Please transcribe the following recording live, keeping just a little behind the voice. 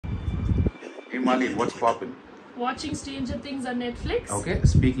Marleen, what's poppin'? Watching Stranger Things on Netflix. Okay,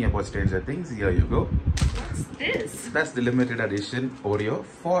 speaking about Stranger Things, here you go. What's this? That's the limited edition Oreo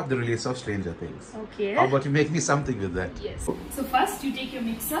for the release of Stranger Things. Okay. How about you make me something with that? Yes. So first you take your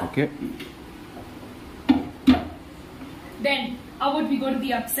mixer. Okay. Then how about we go to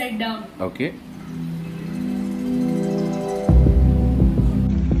the upside down? Okay.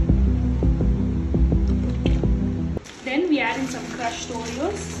 Then we add in some crushed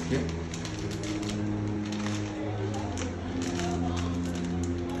Oreos. Okay.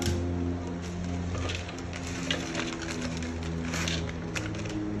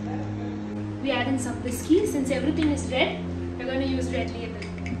 We add in some whiskey. Since everything is red, we're going to use red label.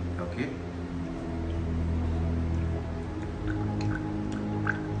 Okay.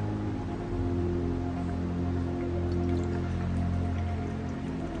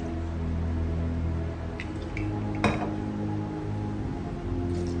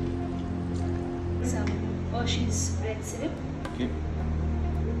 Some Hershey's red syrup. Okay.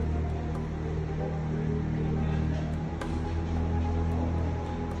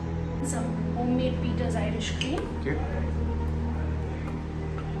 Some homemade Peter's Irish cream. Okay.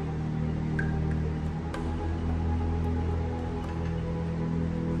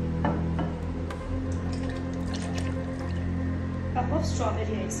 Cup of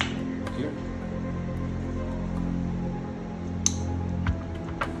strawberry ice cream. Okay.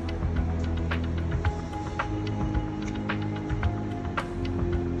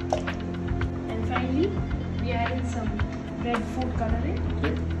 And finally, we add in some red food coloring.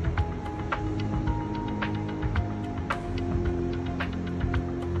 Okay.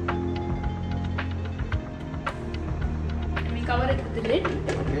 And we cover it with the lid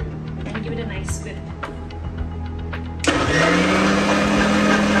Okay. and give it a nice whip.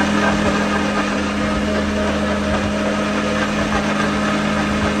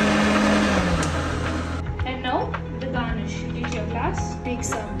 And now the garnish. You take your glass, take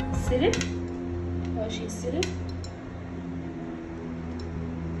some syrup, Hershey's syrup.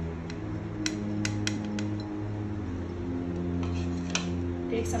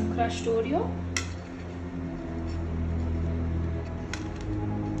 Take some crushed Oreo.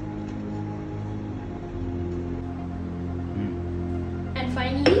 And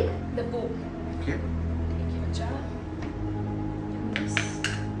finally, the bow. Okay. Take your jar. And this.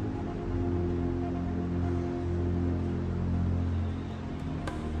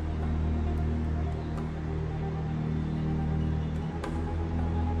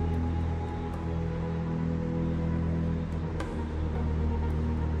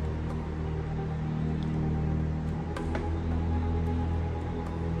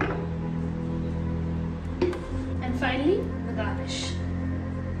 And finally, the garnish.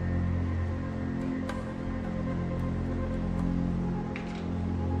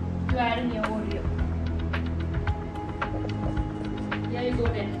 You add in your Oreo. Here you go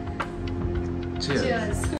then. Cheers. Cheers.